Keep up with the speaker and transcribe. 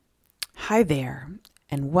Hi there,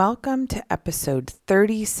 and welcome to episode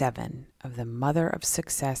 37 of the Mother of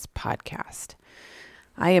Success podcast.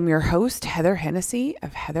 I am your host, Heather Hennessy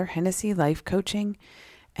of Heather Hennessy Life Coaching,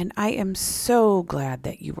 and I am so glad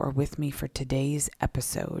that you are with me for today's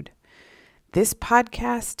episode. This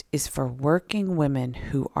podcast is for working women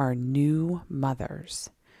who are new mothers.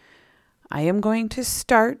 I am going to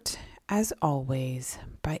start, as always,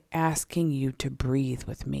 by asking you to breathe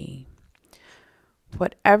with me.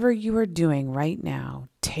 Whatever you are doing right now,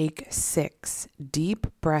 take 6 deep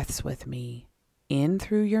breaths with me, in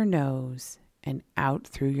through your nose and out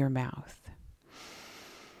through your mouth.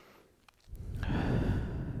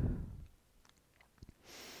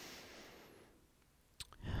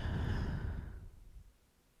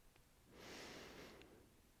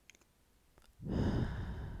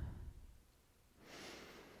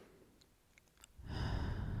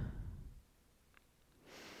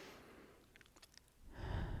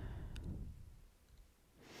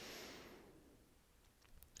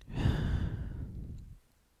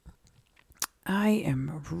 I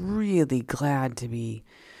am really glad to be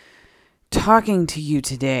talking to you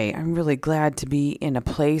today. I'm really glad to be in a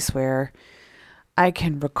place where I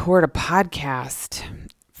can record a podcast.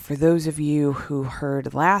 For those of you who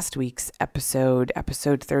heard last week's episode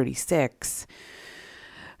 36,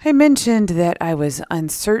 I mentioned that I was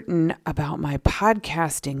uncertain about my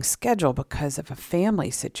podcasting schedule because of a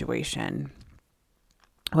family situation.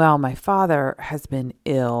 Well, my father has been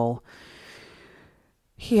ill.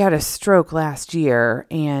 He had a stroke last year,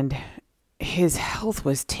 and his health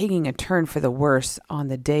was taking a turn for the worse on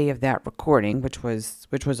the day of that recording, which was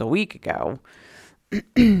a week ago.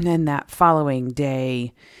 And that following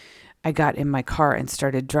day, I got in my car and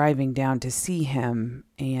started driving down to see him.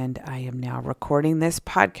 And I am now recording this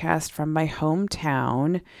podcast from my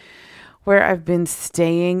hometown, where I've been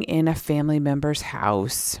staying in a family member's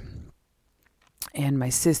house. And my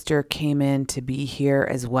sister came in to be here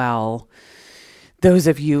as well. Those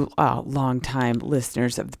of you longtime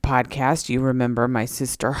listeners of the podcast, you remember my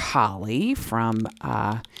sister Holly from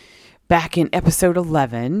back in episode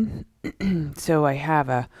 11. So I have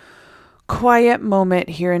a quiet moment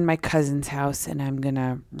here in my cousin's house, and I'm going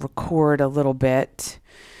to record a little bit.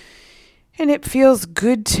 And it feels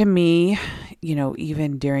good to me,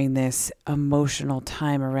 even during this emotional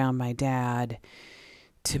time around my dad,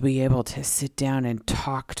 to be able to sit down and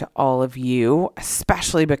talk to all of you,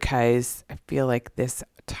 especially because I feel like this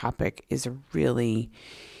topic is a really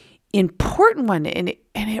important one, and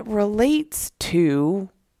it relates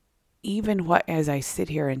to even what, as I sit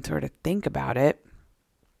here and sort of think about it,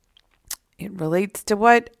 it relates to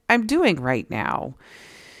what I'm doing right now.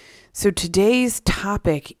 So today's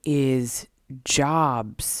topic is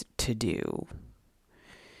jobs to do.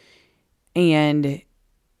 And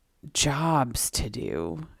jobs to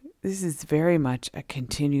do. This is very much a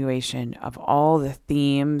continuation of all the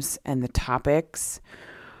themes and the topics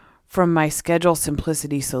from my Schedule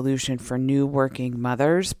Simplicity Solution for New Working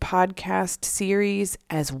Mothers podcast series,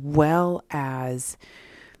 as well as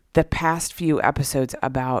the past few episodes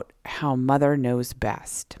about how mother knows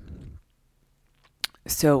best.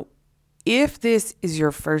 So if this is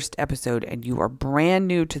your first episode and you are brand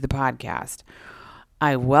new to the podcast,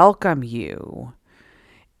 I welcome you.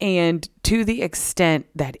 And to the extent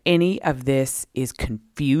that any of this is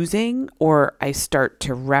confusing, or I start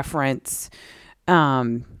to reference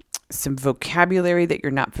some vocabulary that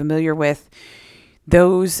you're not familiar with,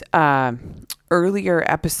 those earlier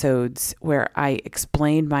episodes where I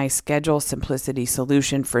explained my Schedule Simplicity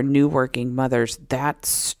Solution for New Working Mothers, that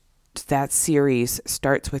series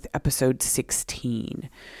starts with episode 16.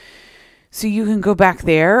 So you can go back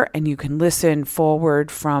there and you can listen forward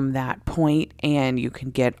from that point, and you can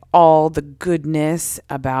get all the goodness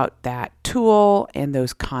about that tool and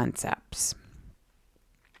those concepts.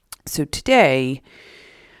 So today,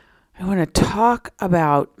 I want to talk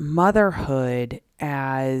about motherhood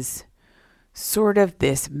as sort of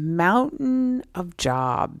this mountain of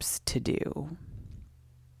jobs to do,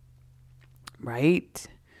 right?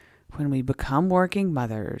 When we become working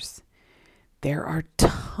mothers, there are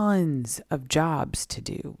tons of jobs to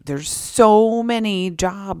do. There's so many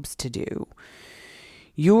jobs to do.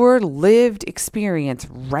 Your lived experience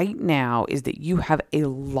right now is that you have a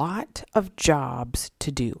lot of jobs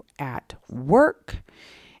to do at work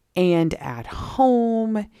and at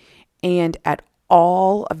home and at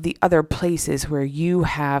all of the other places where you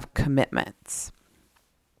have commitments,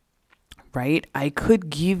 right? I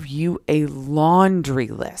could give you a laundry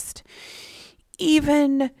list.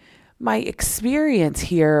 Even my experience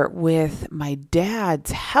here with my dad's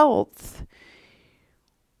health,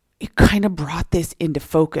 it kind of brought this into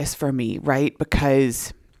focus for me, right?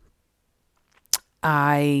 Because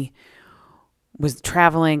I was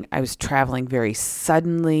traveling very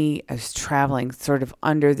suddenly. I was traveling sort of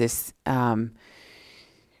under this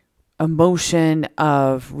emotion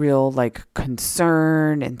of real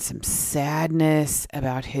concern and some sadness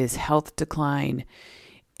about his health decline.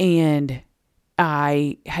 And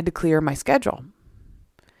I had to clear my schedule.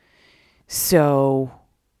 So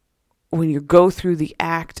when you go through the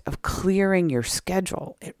act of clearing your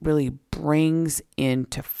schedule, it really brings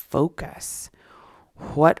into focus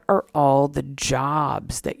what are all the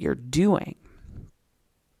jobs that you're doing.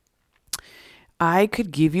 I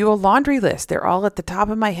could give you a laundry list. They're all at the top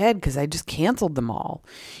of my head because I just canceled them all.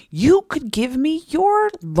 You could give me your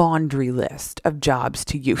laundry list of jobs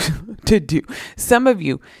to do. Some of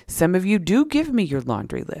you do give me your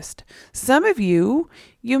laundry list. Some of you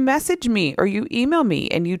message me or you email me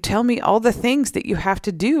and you tell me all the things that you have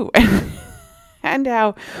to do and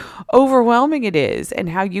how overwhelming it is and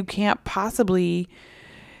how you can't possibly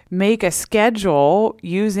make a schedule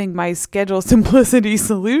using my schedule simplicity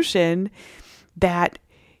solution that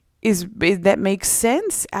makes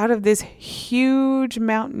sense out of this huge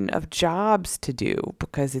mountain of jobs to do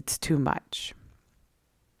because it's too much.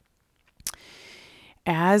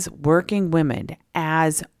 As working women,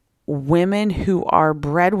 as women who are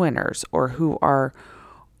breadwinners or who are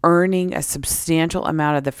earning a substantial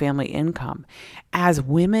amount of the family income, as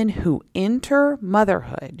women who enter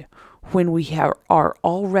motherhood when we are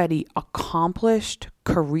already accomplished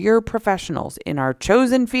career professionals in our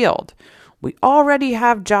chosen field, we already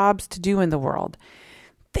have jobs to do in the world.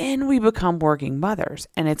 Then we become working mothers.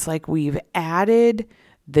 And it's like we've added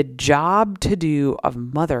the job to do of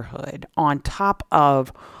motherhood on top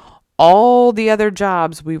of all the other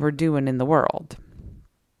jobs we were doing in the world.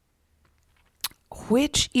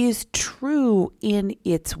 Which is true in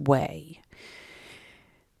its way.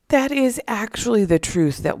 That is actually the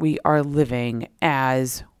truth that we are living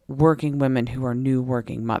as working women who are new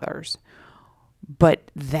working mothers. But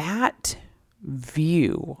that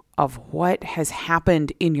view of what has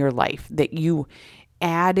happened in your life, that you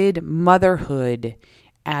added motherhood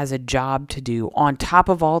as a job to do on top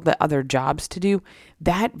of all the other jobs to do,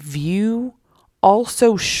 that view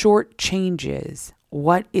also shortchanges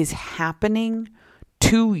what is happening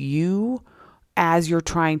to you as you're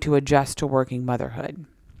trying to adjust to working motherhood.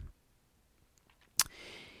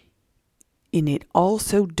 And it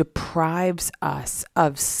also deprives us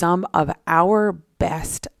of some of our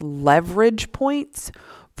best leverage points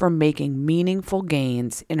for making meaningful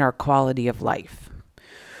gains in our quality of life.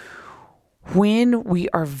 When we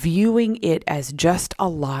are viewing it as just a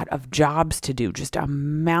lot of jobs to do, just a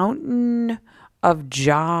mountain of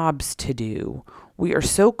jobs to do, we are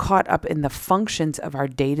so caught up in the functions of our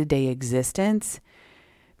day-to-day existence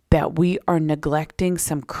that we are neglecting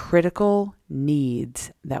some critical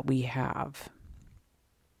needs that we have.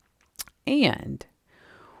 And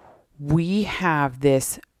we have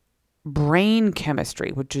this brain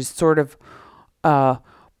chemistry, which is sort of a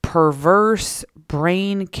perverse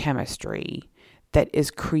brain chemistry that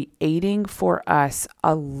is creating for us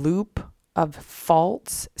a loop of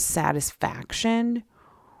false satisfaction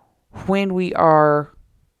when we are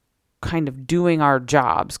kind of doing our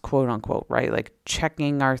jobs, quote unquote, right? Like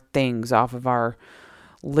checking our things off of our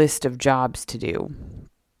list of jobs to do.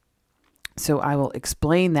 So I will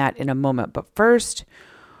explain that in a moment. But first,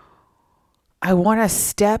 I want to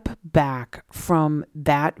step back from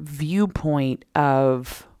that viewpoint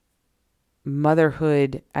of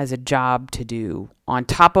motherhood as a job to do on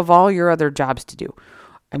top of all your other jobs to do.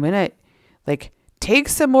 I'm going to take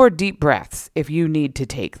some more deep breaths if you need to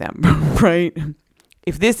take them, right?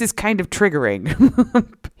 If this is kind of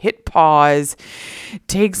triggering, hit pause,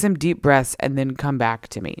 take some deep breaths, and then come back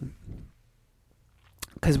to me.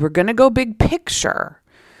 Because we're going to go big picture.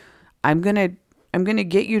 I'm going to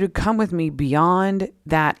get you to come with me beyond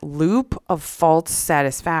that loop of false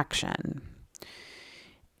satisfaction.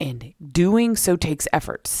 And doing so takes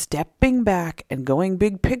effort. Stepping back and going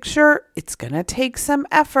big picture, it's going to take some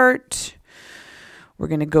effort. We're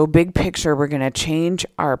going to go big picture. We're going to change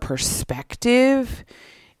our perspective.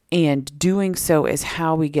 And doing so is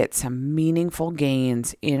how we get some meaningful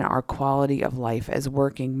gains in our quality of life as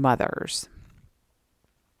working mothers.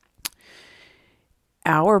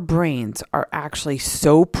 Our brains are actually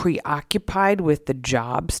so preoccupied with the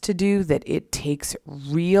jobs to do that it takes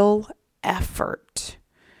real effort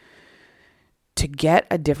to get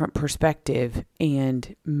a different perspective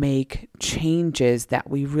and make changes that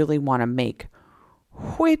we really want to make,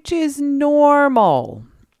 which is normal.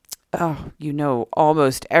 Oh,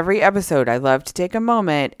 almost every episode, I love to take a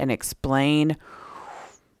moment and explain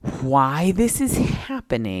why this is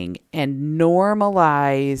happening and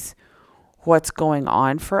normalize what's going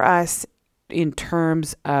on for us in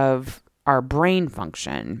terms of our brain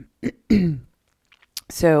function.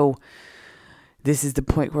 So this is the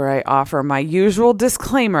point where I offer my usual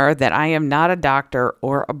disclaimer that I am not a doctor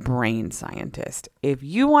or a brain scientist. If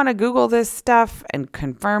you want to Google this stuff and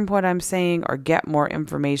confirm what I'm saying or get more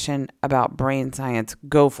information about brain science,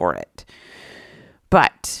 go for it.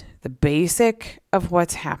 But the basic of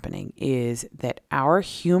what's happening is that our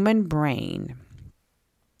human brain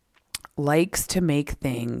likes to make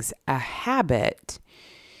things a habit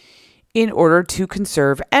in order to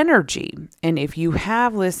conserve energy. And if you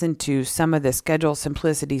have listened to some of the Schedule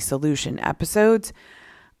Simplicity Solution episodes,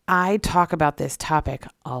 I talk about this topic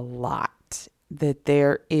a lot, that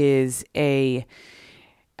there is a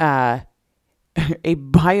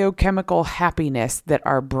biochemical happiness that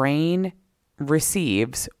our brain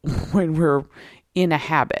receives when we're in a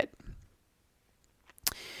habit.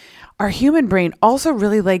 Our human brain also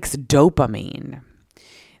really likes dopamine.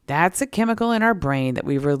 That's a chemical in our brain that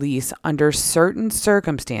we release under certain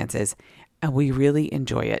circumstances, and we really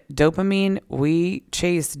enjoy it. Dopamine, we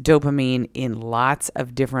chase dopamine in lots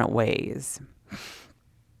of different ways.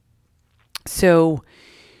 So,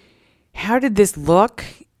 how did this look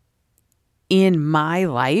in my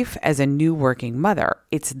life as a new working mother?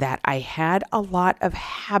 It's that I had a lot of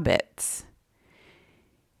habits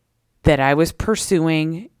that I was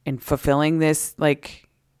pursuing and fulfilling this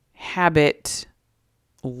habit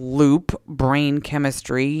loop, brain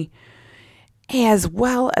chemistry, as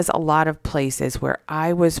well as a lot of places where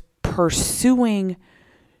I was pursuing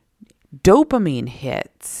dopamine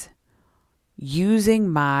hits using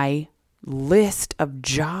my list of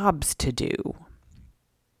jobs to do.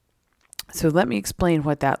 So let me explain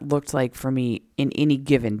what that looked like for me in any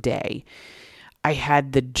given day. I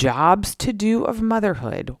had the jobs to do of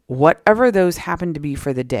motherhood, whatever those happened to be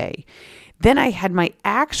for the day. Then I had my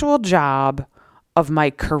actual job of my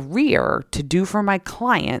career to do for my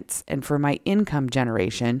clients and for my income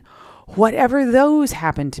generation, whatever those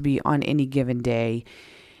happened to be on any given day.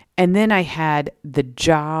 And then I had the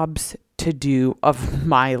jobs to do of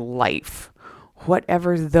my life,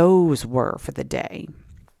 whatever those were for the day.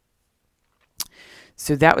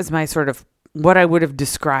 So that was my sort of what I would have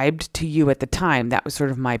described to you at the time. That was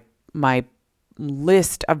sort of my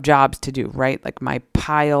list of jobs to do, right? Like my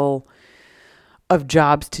pile of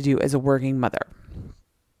jobs to do as a working mother.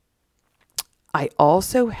 I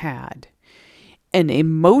also had an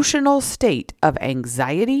emotional state of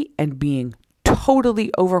anxiety and being totally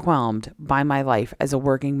overwhelmed by my life as a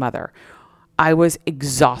working mother. I was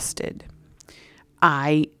exhausted.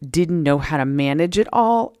 I didn't know how to manage it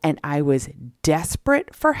all, and I was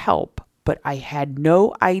desperate for help, but I had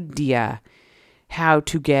no idea how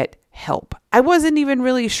to get help. I wasn't even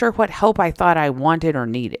really sure what help I thought I wanted or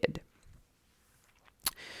needed.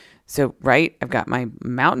 So, right, I've got my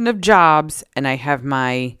mountain of jobs and I have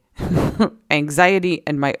my anxiety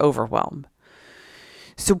and my overwhelm.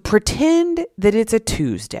 So pretend that it's a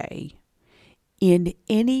Tuesday in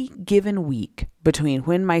any given week between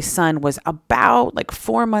when my son was about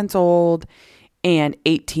 4 months old and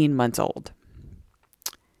 18 months old.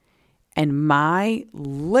 And my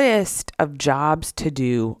list of jobs to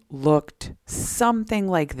do looked something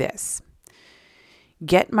like this.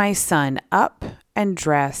 Get my son up and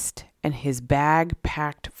dressed and his bag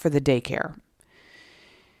packed for the daycare.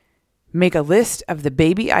 Make a list of the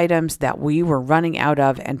baby items that we were running out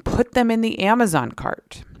of and put them in the Amazon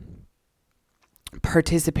cart.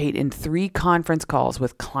 Participate in 3 conference calls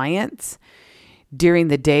with clients during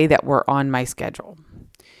the day that were on my schedule.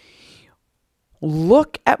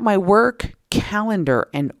 Look at my work calendar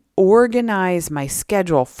and organize my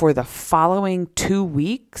schedule for the following 2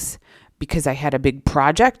 weeks because I had a big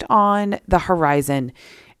project on the horizon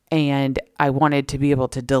and I wanted to be able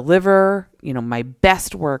to deliver, my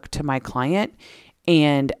best work to my client,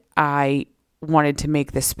 and I wanted to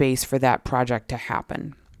make the space for that project to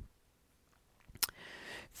happen.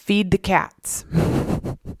 Feed the cats.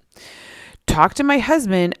 Talk to my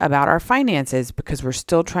husband about our finances because we're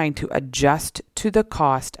still trying to adjust to the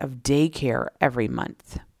cost of daycare every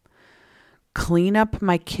month. Clean up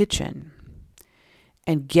my kitchen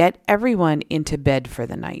and get everyone into bed for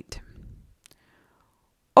the night.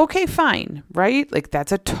 Okay, fine, right?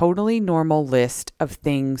 That's a totally normal list of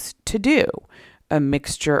things to do. A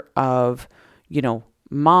mixture of,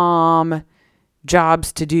 mom,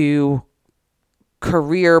 jobs to do,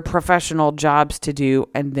 career, professional jobs to do,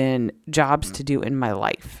 and then jobs to do in my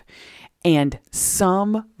life. And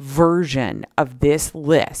some version of this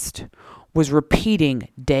list was repeating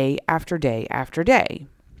day after day after day.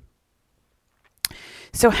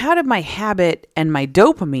 So how did my habit and my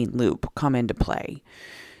dopamine loop come into play?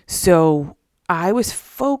 So I was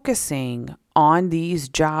focusing on these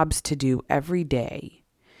jobs to do every day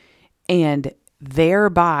and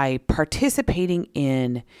thereby participating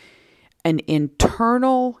in an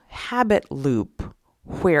internal habit loop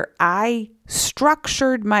where I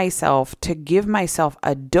structured myself to give myself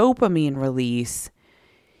a dopamine release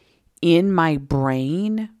in my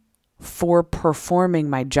brain for performing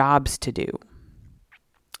my jobs to do.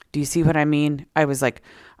 Do you see what I mean? I was like,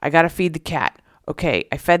 I got to feed the cat. Okay,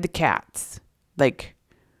 I fed the cats. Like,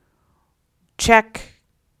 check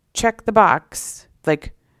the box.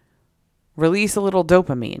 Like, release a little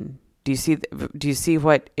dopamine. Do you see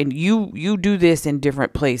what, and you do this in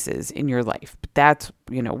different places in your life, but that's,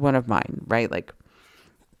 one of mine, right? Like,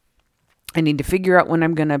 I need to figure out when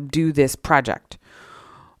I'm going to do this project.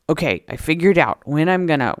 Okay, I figured out when I'm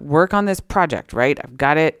going to work on this project, right? I've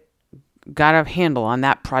got a handle on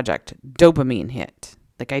that project. Dopamine hit.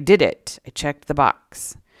 Like, I did it. I checked the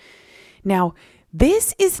box. Now,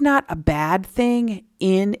 this is not a bad thing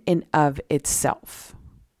in and of itself.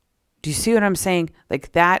 Do you see what I'm saying?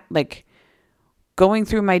 Like that, like going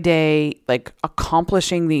through my day, like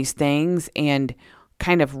accomplishing these things and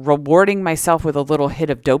kind of rewarding myself with a little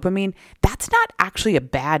hit of dopamine, that's not actually a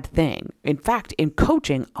bad thing. In fact, in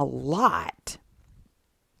coaching a lot,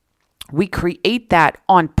 we create that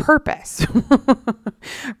on purpose,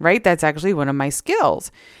 right? That's actually one of my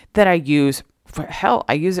skills that I use.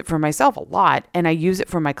 I use it for myself a lot, and I use it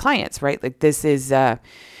for my clients, right? Like this is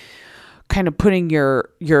kind of putting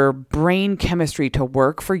your brain chemistry to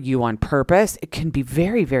work for you on purpose. It can be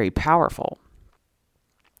very, very powerful.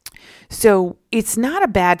 So it's not a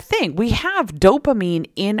bad thing. We have dopamine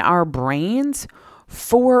in our brains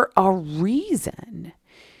for a reason.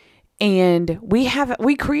 And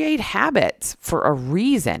we create habits for a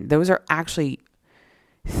reason. Those are actually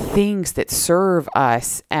things that serve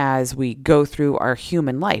us as we go through our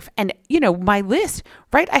human life. And, my list,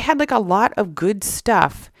 right? I had like a lot of good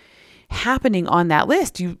stuff happening on that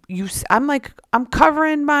list. I'm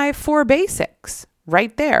covering my 4 basics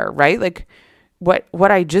right there, right? Like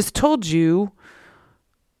what I just told you,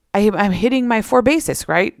 I'm hitting my 4 basics,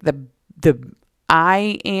 right?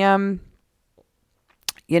 I am,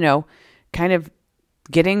 kind of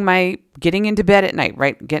getting into bed at night,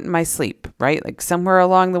 right? Getting my sleep, right? Like somewhere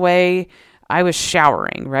along the way, I was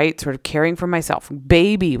showering, right? Sort of caring for myself.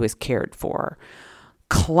 Baby was cared for.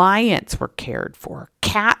 Clients were cared for.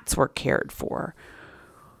 Cats were cared for.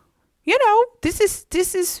 This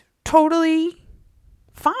is totally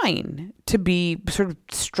fine to be sort of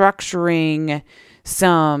structuring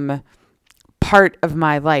some part of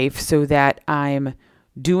my life so that I'm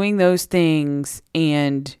doing those things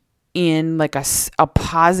and in like a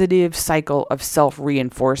positive cycle of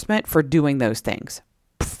self-reinforcement for doing those things.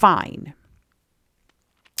 Fine.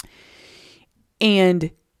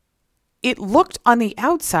 And it looked on the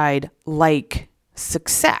outside like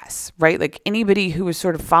success, right? Like anybody who was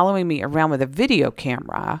sort of following me around with a video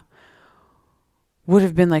camera would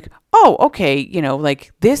have been like, oh, okay,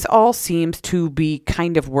 like this all seems to be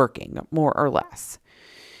kind of working more or less.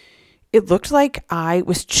 It looked like I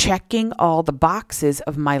was checking all the boxes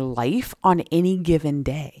of my life on any given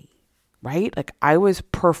day, right? Like I was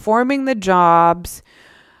performing the jobs,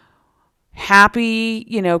 happy,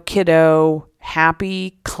 kiddo,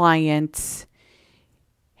 happy clients,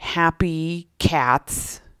 happy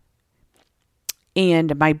cats.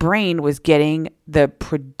 And my brain was getting the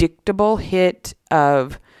predictable hit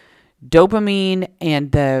of dopamine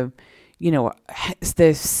and the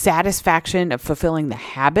satisfaction of fulfilling the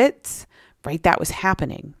habits, right? That was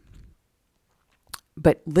happening.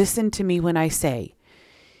 But listen to me when I say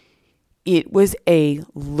it was a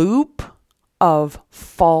loop of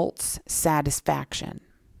false satisfaction.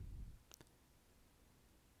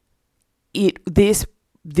 This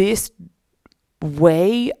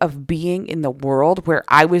way of being in the world where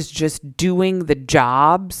I was just doing the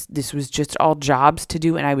jobs, this was just all jobs to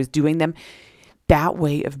do and I was doing them, that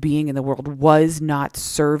way of being in the world was not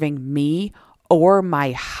serving me or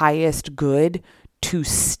my highest good to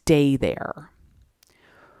stay there.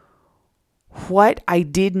 What I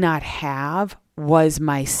did not have was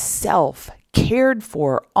myself cared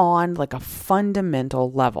for on like a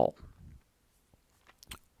fundamental level,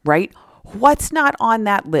 right? What's not on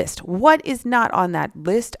that list? What is not on that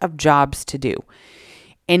list of jobs to do?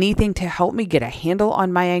 Anything to help me get a handle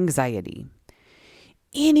on my anxiety.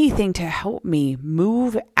 Anything to help me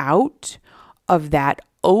move out of that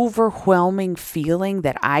overwhelming feeling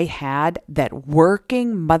that I had that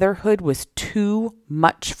working motherhood was too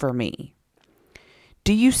much for me.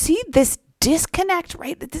 Do you see this disconnect,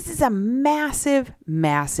 right? This is a massive,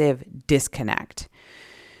 massive disconnect.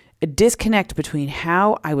 a disconnect between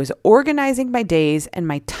how I was organizing my days and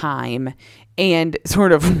my time and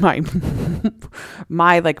sort of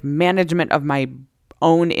my like management of my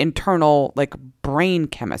own internal like brain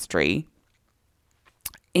chemistry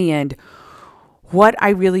and what I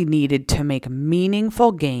really needed to make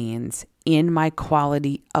meaningful gains in my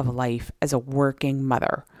quality of life as a working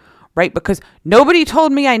mother, right? Because nobody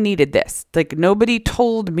told me I needed this. Like nobody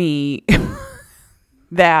told me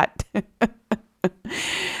that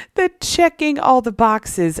that checking all the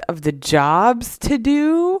boxes of the jobs to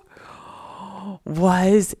do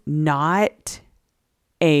was not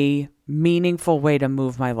a meaningful way to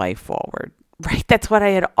move my life forward, right? That's what I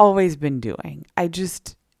had always been doing. I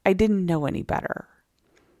didn't know any better.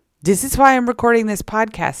 This is why I'm recording this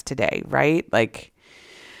podcast today, right? Like,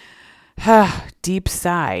 deep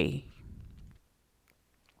sigh.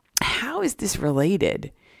 How is this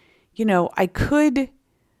related? You know, I could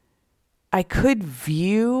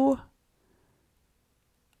view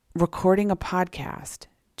recording a podcast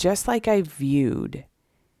just like I viewed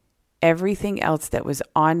everything else that was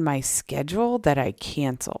on my schedule that I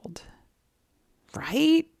canceled,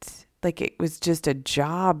 right? Like it was just a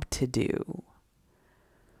job to do.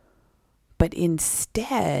 But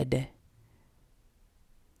instead,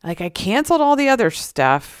 like I canceled all the other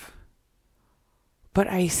stuff, but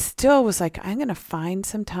I still was like, I'm going to find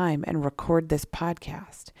some time and record this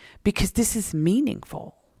podcast because this is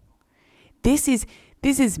meaningful. This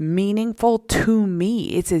is meaningful to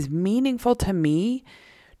me. It's as meaningful to me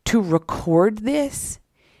to record this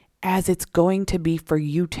as it's going to be for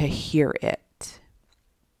you to hear it.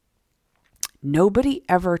 Nobody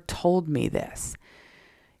ever told me this.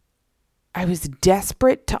 I was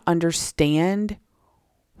desperate to understand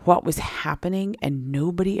what was happening and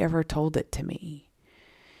nobody ever told it to me.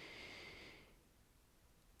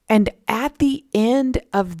 And at the end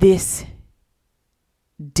of this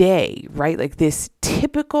day, right, like this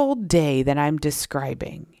typical day that I'm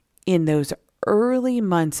describing in those early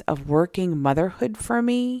months of working motherhood for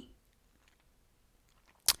me,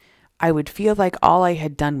 I would feel like all I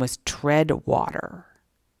had done was tread water.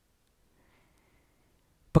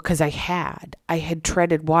 Because I had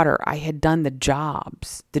treaded water. I had done the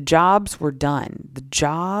jobs. The jobs were done. The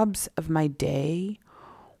jobs of my day,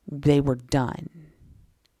 they were done.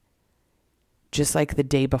 Just like the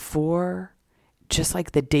day before, just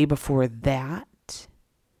like the day before that.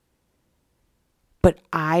 But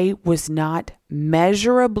I was not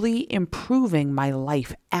measurably improving my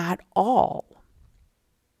life at all.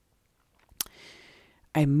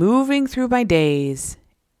 I'm moving through my days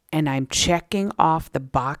and I'm checking off the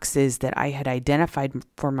boxes that I had identified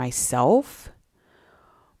for myself,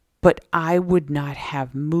 but I would not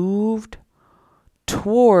have moved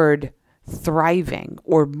toward thriving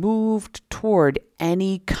or moved toward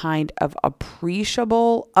any kind of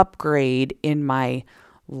appreciable upgrade in my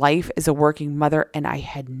life as a working mother, and I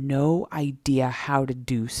had no idea how to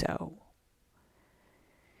do so.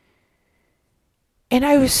 And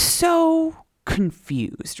I was so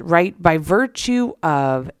confused, right? By virtue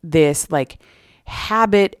of this like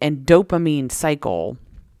habit and dopamine cycle,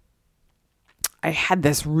 I had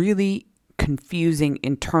this really confusing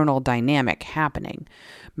internal dynamic happening.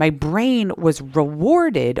 My brain was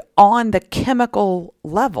rewarded on the chemical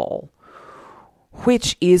level,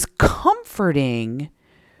 which is comforting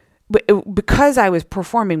because I was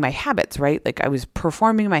performing my habits, right? Like I was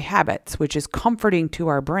performing my habits, which is comforting to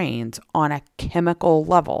our brains on a chemical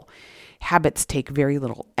level. Habits take very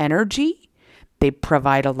little energy. They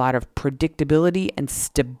provide a lot of predictability and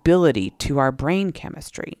stability to our brain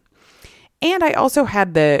chemistry. And I also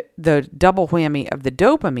had the double whammy of the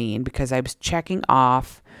dopamine because I was checking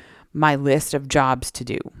off my list of jobs to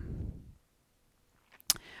do.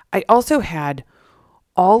 I also had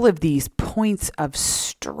all of these points of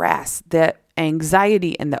stress, the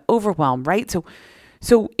anxiety and the overwhelm, right?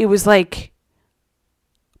 So it was like,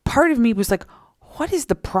 part of me was like, what is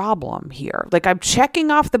the problem here? Like I'm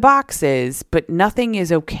checking off the boxes, but nothing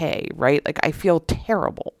is okay, right? Like I feel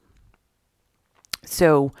terrible.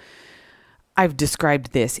 So I've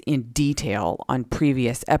described this in detail on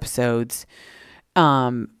previous episodes,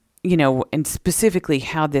 and specifically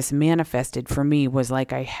how this manifested for me was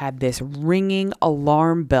like I had this ringing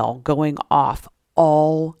alarm bell going off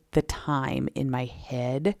all the time in my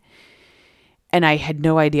head. And I had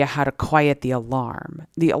no idea how to quiet the alarm.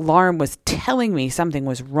 The alarm was telling me something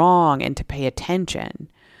was wrong and to pay attention.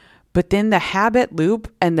 But then the habit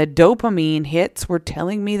loop and the dopamine hits were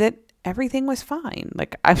telling me that everything was fine.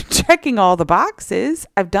 Like I'm checking all the boxes.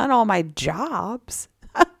 I've done all my jobs.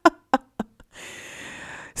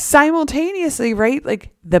 Simultaneously, right?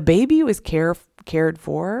 Like the baby was cared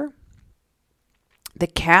for. The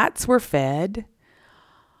cats were fed.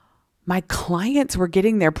 My clients were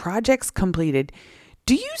getting their projects completed.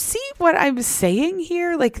 Do you see what I'm saying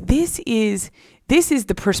here? Like this is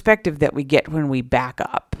the perspective that we get when we back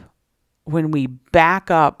up. When we back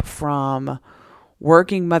up from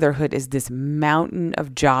working motherhood as this mountain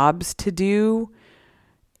of jobs to do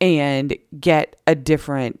and get a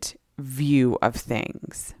different view of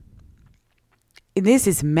things. And this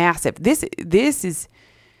is massive. This is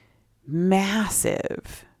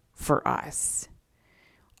massive for us.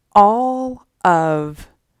 All of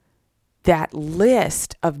that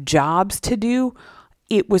list of jobs to do,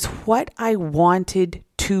 it was what I wanted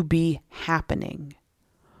to be happening.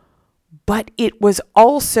 But it was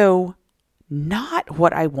also not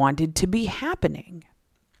what I wanted to be happening.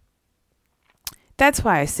 That's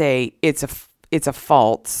why I say it's a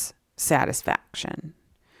false satisfaction.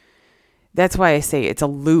 That's why I say it's a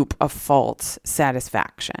loop of false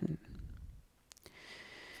satisfaction.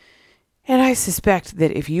 And I suspect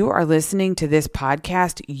that if you are listening to this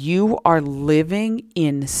podcast, you are living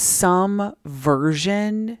in some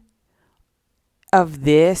version of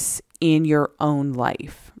this in your own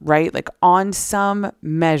life, right? Like on some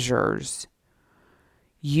measures,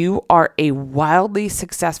 you are a wildly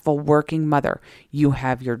successful working mother. You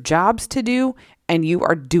have your jobs to do and you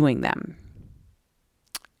are doing them.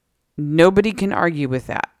 Nobody can argue with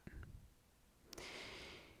that.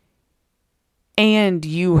 And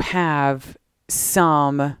you have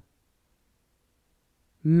some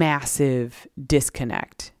massive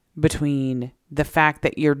disconnect between the fact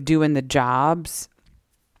that you're doing the jobs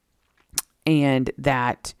and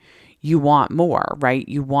that you want more, right?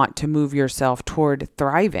 You want to move yourself toward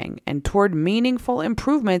thriving and toward meaningful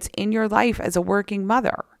improvements in your life as a working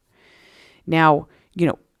mother. Now,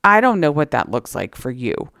 I don't know what that looks like for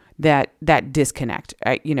you, that disconnect.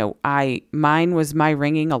 Mine was my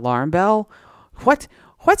ringing alarm bell.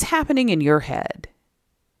 What's happening in your head?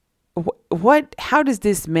 How does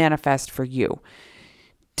this manifest for you?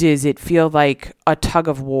 Does it feel like a tug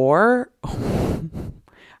of war?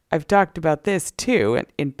 I've talked about this too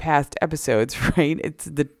in past episodes, right? It's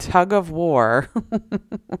the tug of war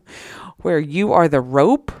where you are the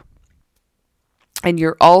rope and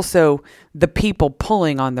you're also the people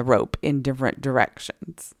pulling on the rope in different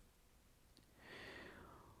directions.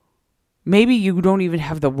 Maybe you don't even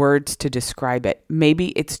have the words to describe it. Maybe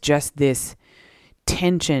it's just this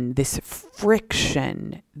tension, this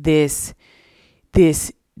friction, this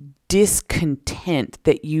discontent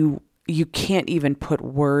that you can't even put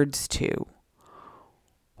words to.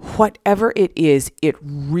 Whatever it is, it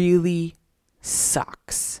really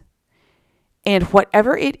sucks. And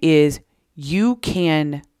whatever it is, you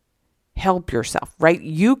can help yourself, right?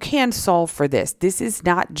 You can solve for this. This is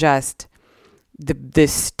not just the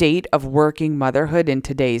state of working motherhood in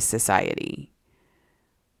today's society,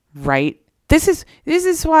 right? This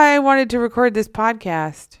is why I wanted to record this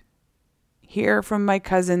podcast here from my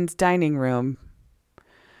cousin's dining room,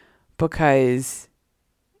 because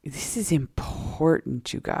this is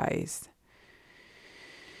important, you guys.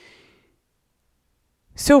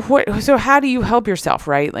 So how do you help yourself,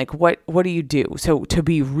 right? Like what do you do? So to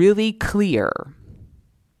be really clear,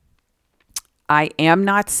 I am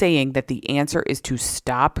not saying that the answer is to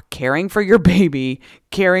stop caring for your baby,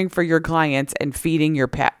 caring for your clients, and feeding your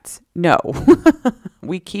pets. No,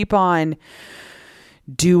 we keep on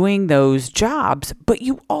doing those jobs, but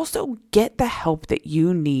you also get the help that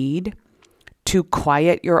you need to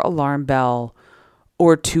quiet your alarm bell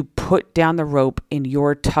or to put down the rope in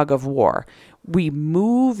your tug of war. We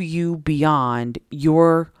move you beyond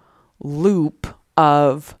your loop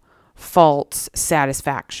of false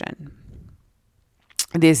satisfaction.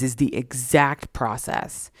 This is the exact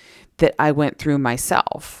process that I went through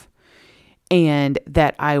myself and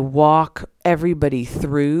that I walk everybody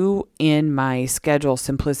through in my Schedule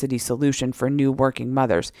Simplicity solution for new working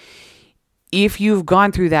mothers. If you've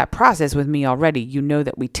gone through that process with me already, you know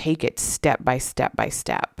that we take it step by step by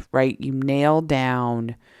step, right? You nail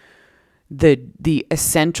down the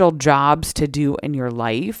essential jobs to do in your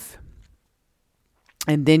life,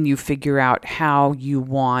 and then you figure out how you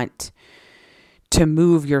want to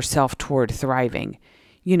move yourself toward thriving,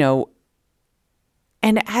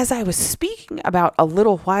 And as I was speaking about a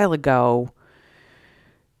little while ago,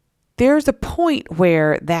 there's a point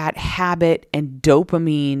where that habit and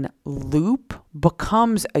dopamine loop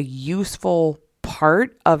becomes a useful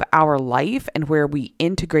part of our life and where we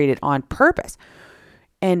integrate it on purpose.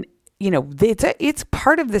 And, it's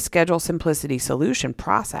part of the Schedule Simplicity solution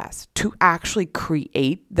process to actually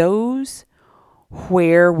create those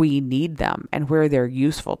where we need them and where they're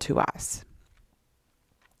useful to us.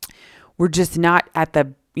 We're just not at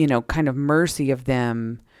the kind of mercy of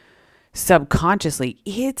them subconsciously.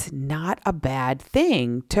 It's not a bad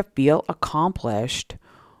thing to feel accomplished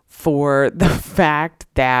for the fact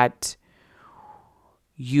that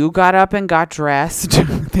you got up and got dressed,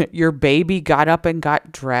 that your baby got up and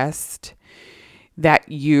got dressed, that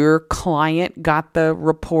your client got the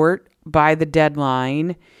report by the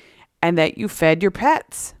deadline, and that you fed your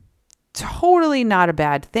pets. Totally not a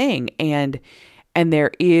bad thing. And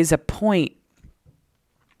there is a point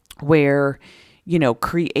where,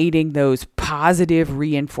 creating those positive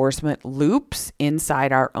reinforcement loops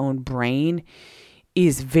inside our own brain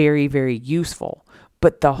is very, very useful.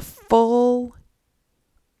 But the full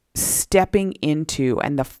stepping into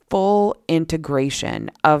and the full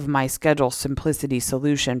integration of my schedule simplicity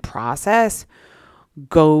solution process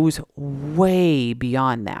goes way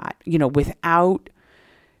beyond that.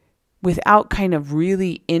 Without kind of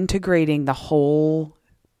really integrating the whole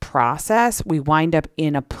process, we wind up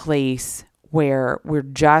in a place where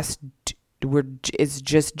it's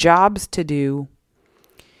just jobs to do.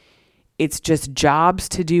 It's just jobs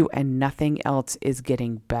to do and nothing else is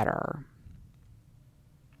getting better.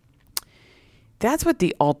 That's what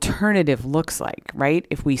the alternative looks like, right?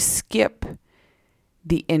 If we skip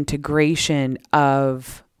the integration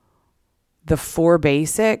of the 4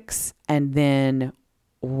 basics and then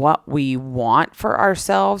what we want for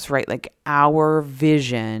ourselves, right? Like our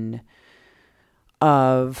vision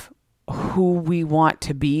of who we want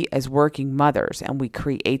to be as working mothers, and we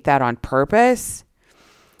create that on purpose.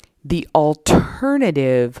 The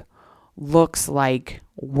alternative looks like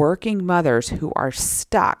working mothers who are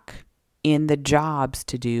stuck in the jobs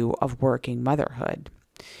to do of working motherhood.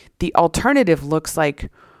 The alternative looks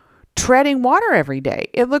like treading water every day.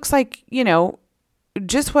 It looks like,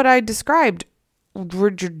 just what I described.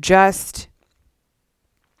 We're just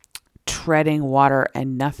treading water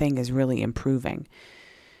and nothing is really improving.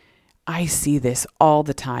 I see this all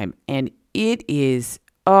the time, and it is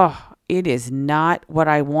not what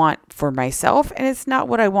I want for myself, and it's not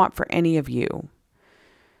what I want for any of you.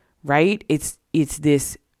 Right? It's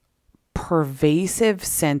this pervasive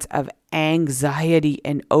sense of anxiety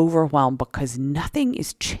and overwhelm because nothing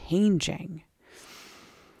is changing.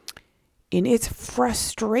 In its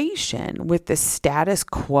frustration with the status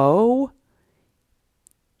quo,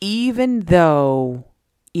 even though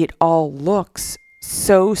it all looks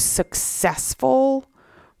so successful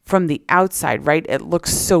from the outside, right? It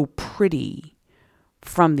looks so pretty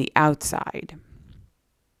from the outside.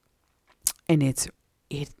 And it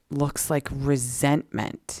looks like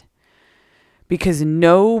resentment. Because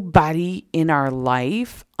nobody in our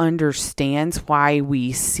life understands why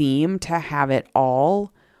we seem to have it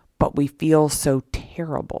all, but we feel so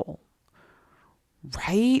terrible,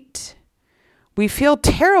 right? We feel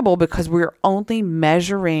terrible because we're only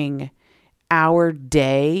measuring our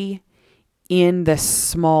day in the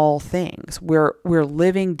small things. We're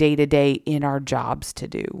living day to day in our jobs to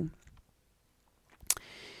do,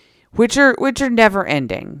 which are never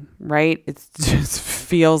ending, right? It just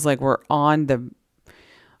feels like we're on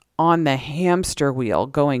the hamster wheel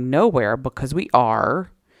going nowhere because we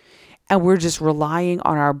are. And we're just relying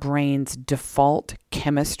on our brain's default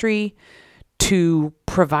chemistry to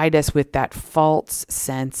provide us with that false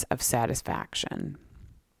sense of satisfaction.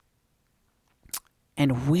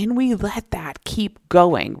 And when we let that keep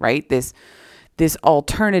going, right, this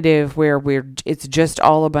alternative where it's just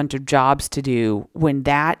all a bunch of jobs to do, when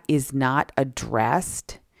that is not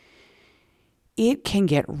addressed, it can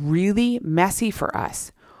get really messy for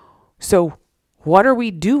us. So what are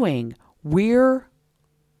we doing? We're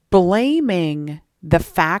blaming the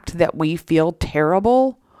fact that we feel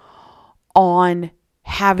terrible on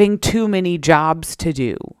having too many jobs to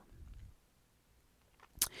do.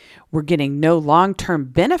 We're getting no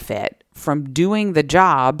long-term benefit from doing the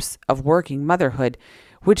jobs of working motherhood,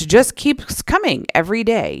 which just keeps coming every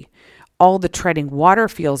day. All the treading water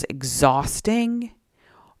feels exhausting.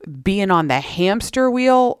 Being on the hamster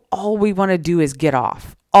wheel, all we want to do is get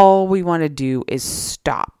off. All we want to do is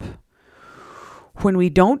stop. When we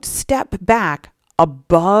don't step back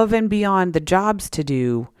above and beyond the jobs to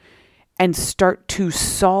do and start to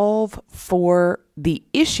solve for the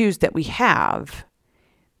issues that we have,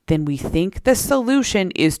 then we think the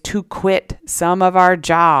solution is to quit some of our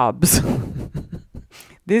jobs.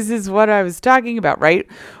 This is what I was talking about, right?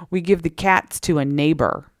 We give the cats to a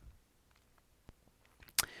neighbor.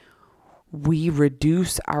 We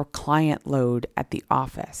reduce our client load at the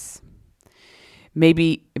office.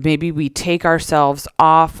 Maybe we take ourselves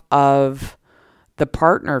off of the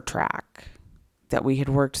partner track that we had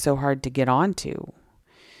worked so hard to get onto.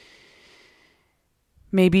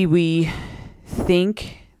 Maybe we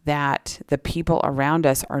think that the people around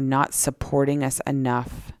us are not supporting us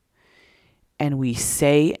enough, and we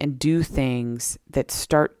say and do things that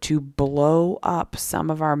start to blow up some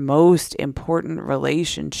of our most important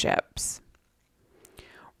relationships,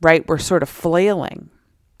 right? We're sort of flailing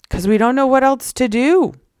because we don't know what else to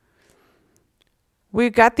do.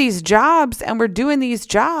 We've got these jobs and we're doing these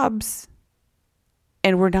jobs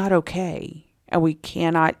and we're not okay. And we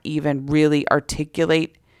cannot even really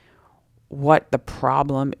articulate what the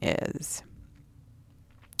problem is.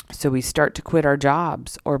 So we start to quit our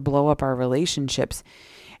jobs or blow up our relationships,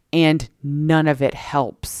 and none of it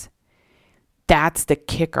helps. That's the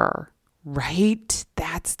kicker, right?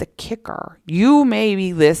 That's the kicker. You may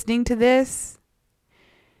be listening to this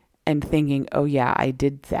and thinking, oh yeah, I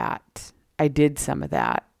did that. I did some of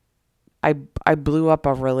that. I blew up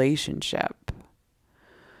a relationship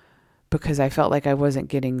because I felt like I wasn't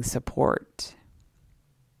getting support.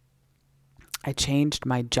 I changed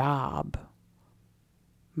my job,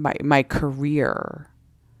 my career.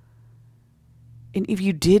 And if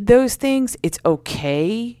you did those things, it's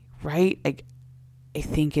okay, right? I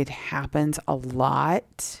think it happens a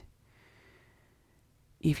lot.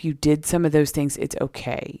 If you did some of those things, it's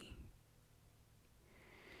okay.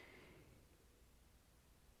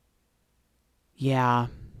 Yeah.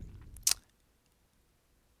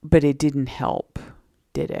 But it didn't help,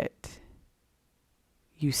 did it?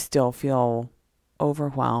 You still feel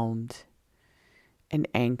overwhelmed and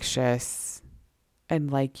anxious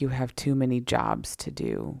and like you have too many jobs to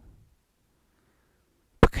do.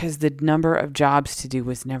 Because the number of jobs to do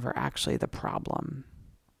was never actually the problem.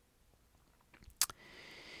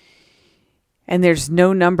 And there's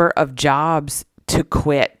no number of jobs to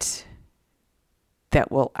quit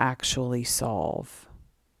that will actually solve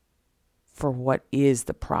for what is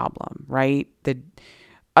the problem, right?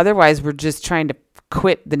 Otherwise, we're just trying to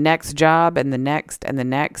quit the next job and the next and the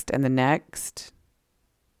next and the next.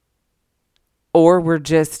 Or we're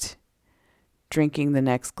just drinking the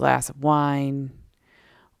next glass of wine,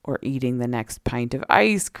 or eating the next pint of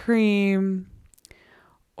ice cream,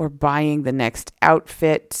 or buying the next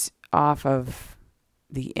outfit off of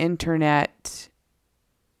the internet.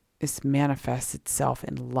 This manifests itself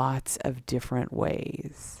in lots of different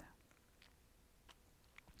ways.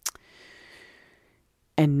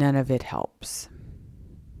 And none of it helps.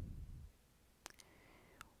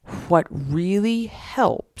 What really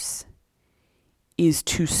helps is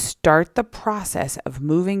to start the process of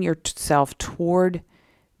moving yourself toward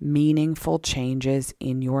meaningful changes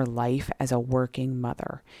in your life as a working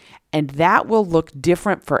mother. And that will look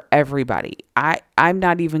different for everybody. I'm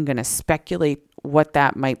not even going to speculate what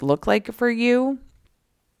that might look like for you.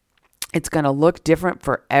 It's going to look different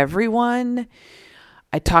for everyone.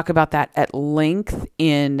 I talk about that at length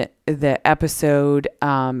in the episode,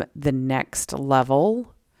 The Next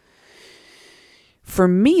Level. For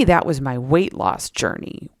me, that was my weight loss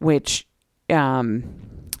journey, which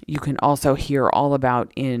you can also hear all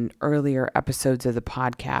about in earlier episodes of the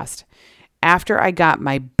podcast. After I got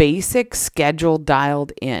my basic schedule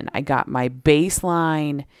dialed in, I got my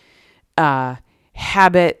baseline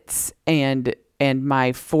habits and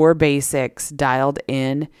my 4 basics dialed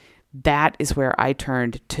in. That is where I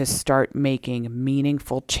turned to start making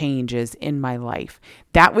meaningful changes in my life.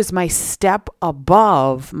 That was my step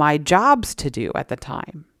above my jobs to do at the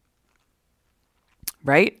time.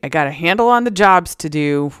 Right? I got a handle on the jobs to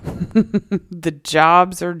do. The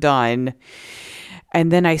jobs are done. And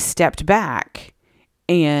then I stepped back,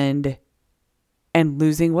 and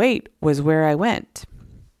losing weight was where I went.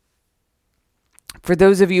 For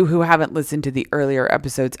those of you who haven't listened to the earlier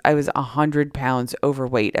episodes, I was 100 pounds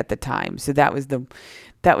overweight at the time. So that was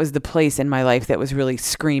the place in my life that was really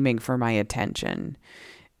screaming for my attention.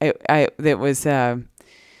 It was an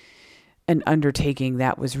undertaking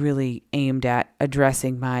that was really aimed at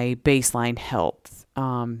addressing my baseline health.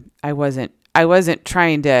 I wasn't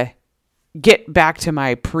trying to get back to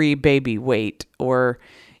my pre-baby weight, or,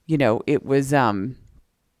 it was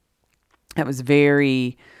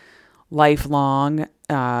very lifelong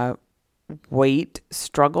weight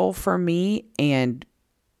struggle for me. And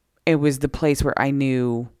it was the place where I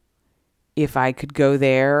knew if I could go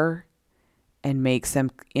there and make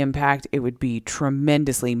some impact, it would be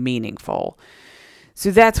tremendously meaningful.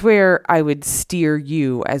 So that's where I would steer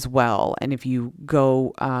you as well. And if you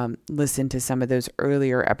go listen to some of those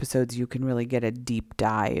earlier episodes, you can really get a deep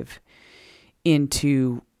dive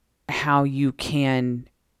into how you can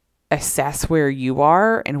assess where you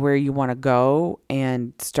are and where you want to go,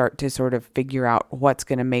 and start to sort of figure out what's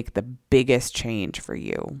going to make the biggest change for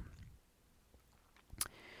you.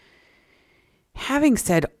 Having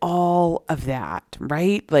said all of that,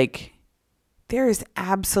 right? Like, there is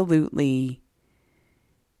absolutely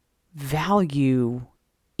value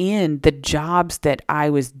in the jobs that I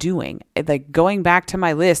was doing. Like going back to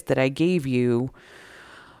my list that I gave you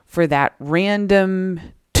for that random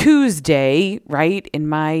Tuesday, right, in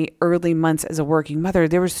my early months as a working mother,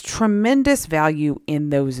 there was tremendous value in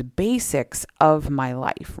those basics of my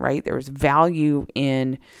life, right? There was value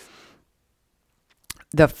in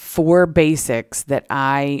the 4 basics that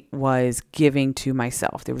I was giving to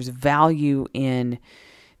myself. There was value in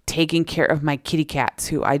taking care of my kitty cats,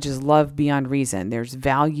 who I just love beyond reason. There's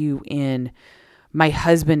value in my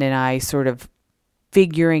husband and I sort of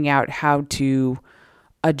figuring out how to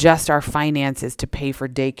adjust our finances to pay for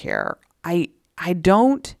daycare.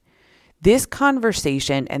 This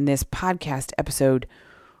conversation and this podcast episode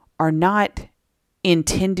are not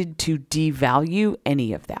intended to devalue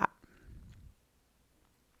any of that.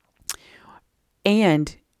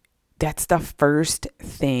 And that's the first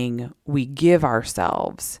thing we give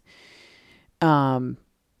ourselves.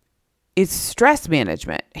 It's stress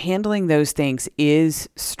management. Handling those things is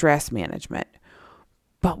stress management.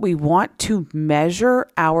 But we want to measure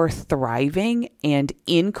our thriving and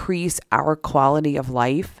increase our quality of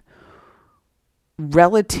life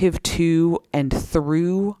relative to and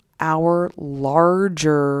through our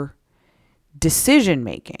larger decision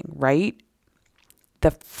making, right?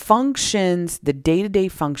 The functions, the day-to-day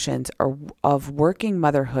functions of working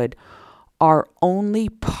motherhood are only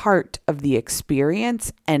part of the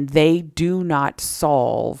experience, and they do not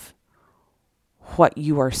solve what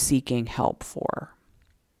you are seeking help for.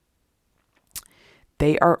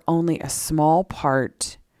 They are only a small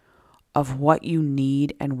part of what you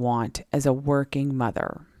need and want as a working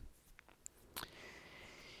mother.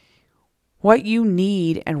 What you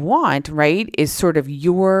need and want, right, is sort of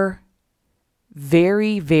your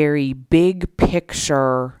very, very big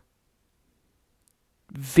picture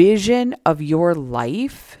vision of your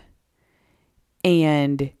life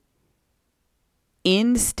and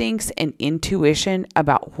instincts and intuition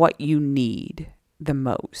about what you need the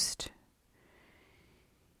most.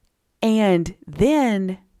 And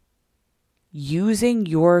then using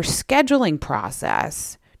your scheduling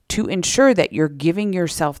process to ensure that you're giving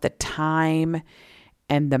yourself the time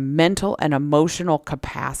and the mental and emotional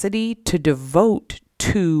capacity to devote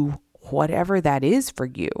to whatever that is for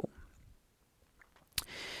you.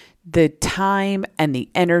 The time and the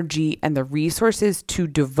energy and the resources to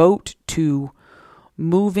devote to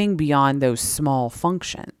moving beyond those small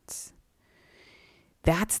functions.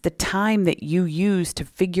 That's the time that you use to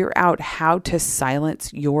figure out how to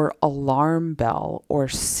silence your alarm bell or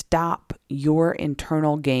stop your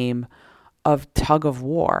internal game of tug of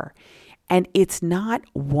war. And it's not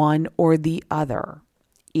one or the other.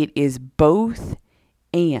 It is both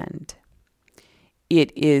and.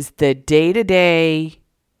 It is the day-to-day,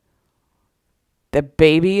 the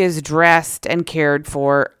baby is dressed and cared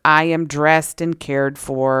for, I am dressed and cared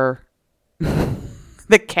for,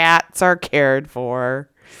 the cats are cared for.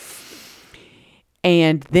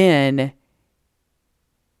 And then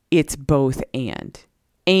it's both and.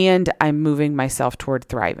 And I'm moving myself toward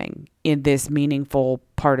thriving in this meaningful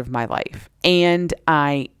part of my life. And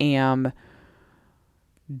I am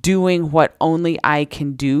doing what only I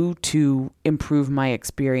can do to improve my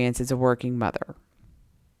experience as a working mother.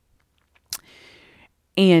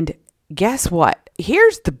 And guess what?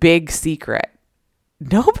 Here's the big secret.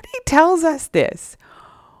 Nobody tells us this.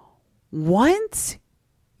 Once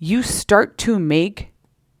you start to make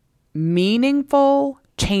meaningful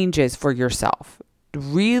changes for yourself,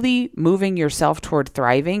 really moving yourself toward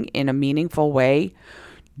thriving in a meaningful way,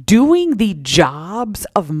 doing the jobs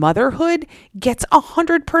of motherhood gets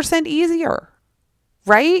 100% easier,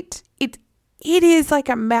 right? It is like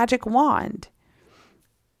a magic wand.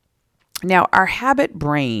 Now, our habit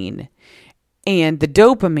brain and the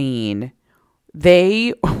dopamine,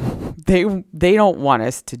 they don't want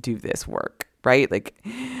us to do this work, right? Like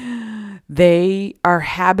our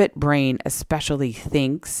habit brain especially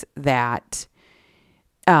thinks that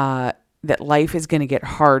that life is going to get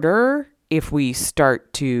harder if we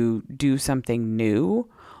start to do something new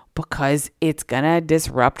because it's going to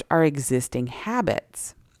disrupt our existing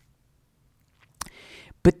habits.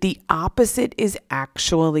 But the opposite is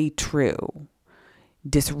actually true.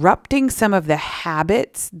 Disrupting some of the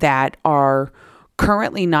habits that are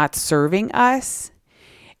currently not serving us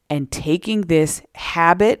and taking this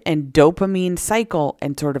habit and dopamine cycle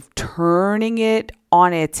and sort of turning it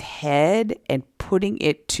on its head and putting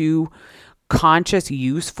it to conscious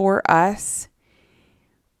use for us,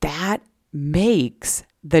 that makes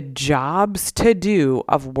the jobs to do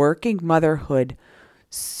of working motherhood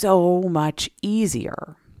so much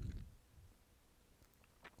easier.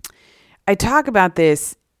 I talk about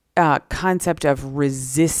this concept of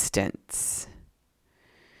resistance.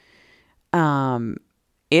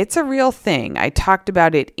 It's a real thing. I talked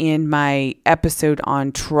about it in my episode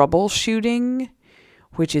on troubleshooting,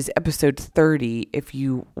 which is episode 30, if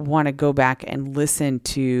you want to go back and listen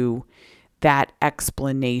to that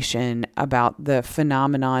explanation about the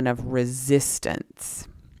phenomenon of resistance.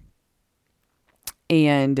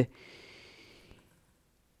 And,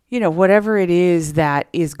 whatever it is that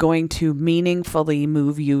is going to meaningfully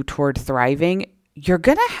move you toward thriving, you're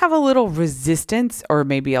going to have a little resistance, or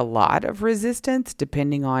maybe a lot of resistance,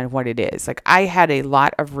 depending on what it is. Like, I had a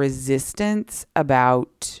lot of resistance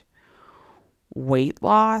about weight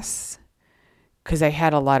loss because I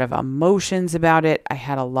had a lot of emotions about it. I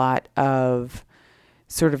had a lot of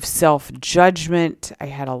sort of self-judgment. I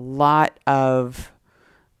had a lot of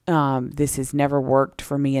this has never worked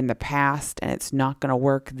for me in the past and it's not going to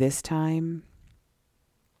work this time.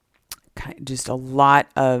 Just a lot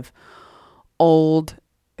of old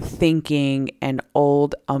thinking and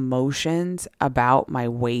old emotions about my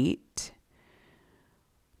weight.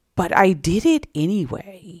 But I did it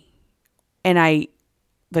anyway. And I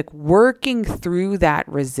working through that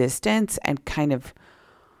resistance and kind of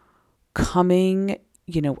coming,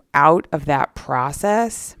 out of that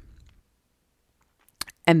process,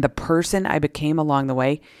 and the person I became along the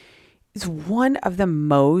way is one of the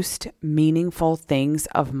most meaningful things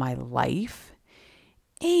of my life.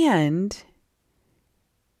 And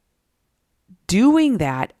doing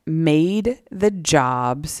that made the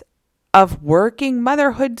jobs of working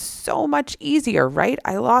motherhood so much easier, right?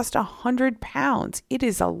 I lost 100 pounds. It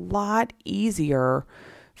is a lot easier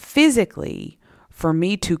physically for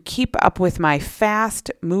me to keep up with my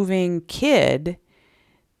fast moving kid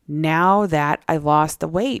now that I lost the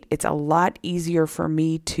weight. It's a lot easier for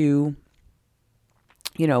me to,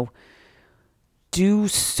 do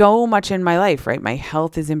so much in my life, right? My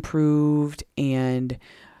health is improved and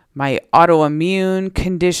my autoimmune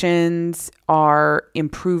conditions are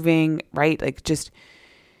improving, right? Like, just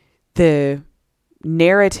the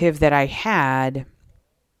narrative that I had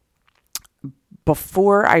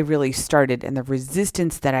before I really started and the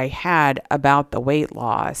resistance that I had about the weight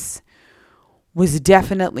loss was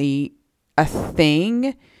definitely a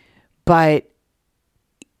thing, but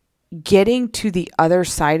getting to the other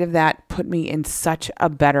side of that put me in such a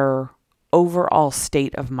better overall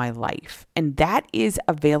state of my life. And that is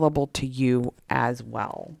available to you as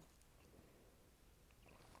well.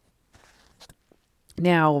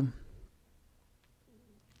 Now,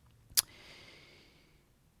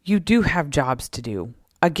 you do have jobs to do.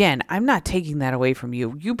 Again, I'm not taking that away from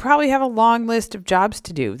you. You probably have a long list of jobs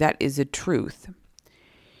to do. That is a truth.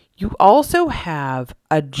 You also have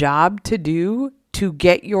a job to do to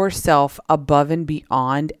get yourself above and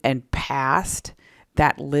beyond and past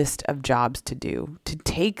that list of jobs to do, to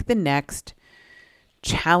take the next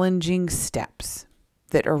challenging steps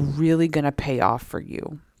that are really going to pay off for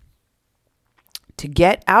you, to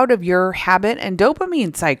get out of your habit and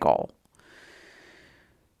dopamine cycle.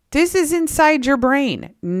 This is inside your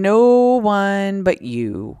brain. No one but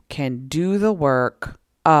you can do the work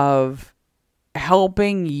of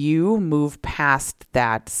helping you move past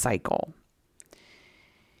that cycle.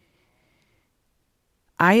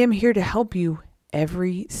 I am here to help you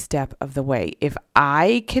every step of the way. If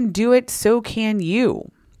I can do it, so can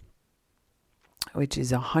you, which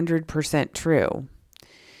is 100% true.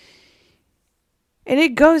 And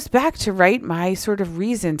it goes back to, my sort of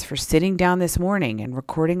reasons for sitting down this morning and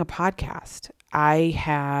recording a podcast. I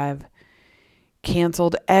have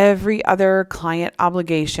canceled every other client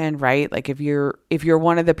obligation, right? Like, if you're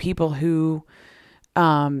one of the people who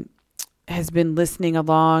has been listening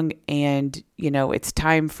along and, it's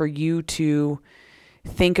time for you to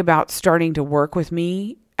think about starting to work with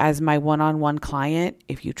me as my one-on-one client,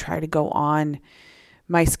 if you try to go on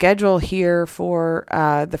my schedule here for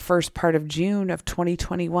the first part of June of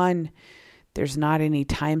 2021, there's not any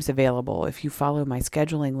times available if you follow my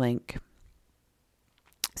scheduling link.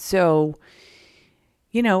 So,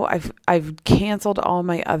 I've canceled all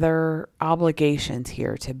my other obligations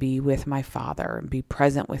here to be with my father and be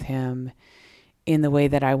present with him in the way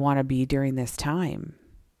that I want to be during this time.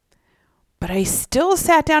 But I still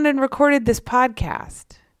sat down and recorded this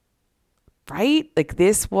podcast, right? Like,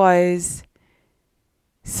 this was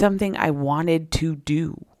something I wanted to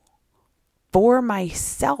do for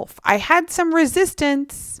myself. I had some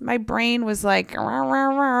resistance. My brain was like, "Rah, rah,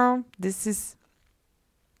 rah.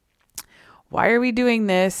 Why are we doing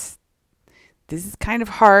this? This is kind of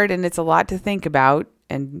hard and it's a lot to think about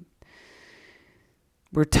and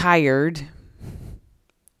we're tired."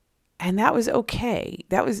 And that was okay.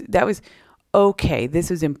 That was okay, this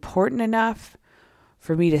was important enough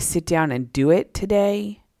for me to sit down and do it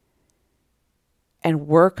today and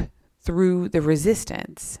work through the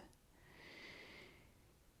resistance.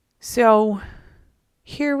 So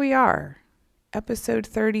here we are, episode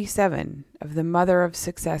 37 of the Mother of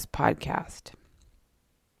Success podcast.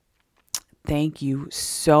 Thank you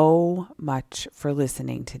so much for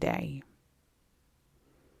listening today.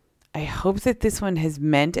 I hope that this one has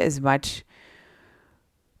meant as much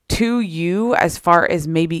to you as far as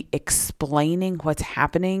maybe explaining what's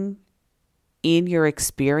happening in your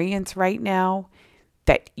experience right now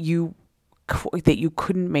that you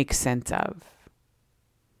couldn't make sense of.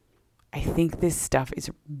 I think this stuff is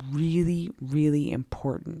really, really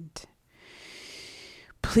important.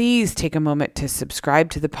 Please take a moment to subscribe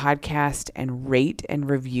to the podcast and rate and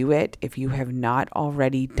review it if you have not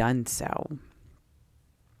already done so.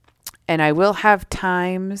 And I will have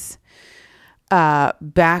times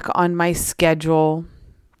back on my schedule,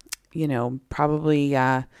 probably,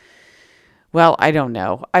 I don't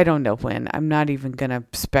know. I don't know when. I'm not even going to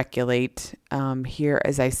speculate here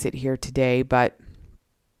as I sit here today, but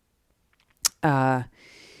at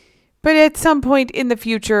some point in the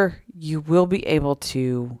future, you will be able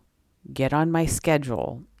to get on my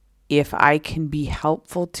schedule if I can be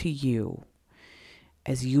helpful to you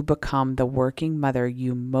as you become the working mother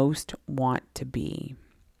you most want to be.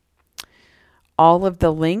 All of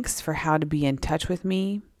the links for how to be in touch with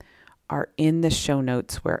me are in the show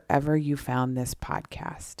notes wherever you found this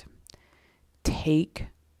podcast. Take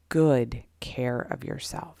good care of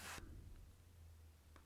yourself.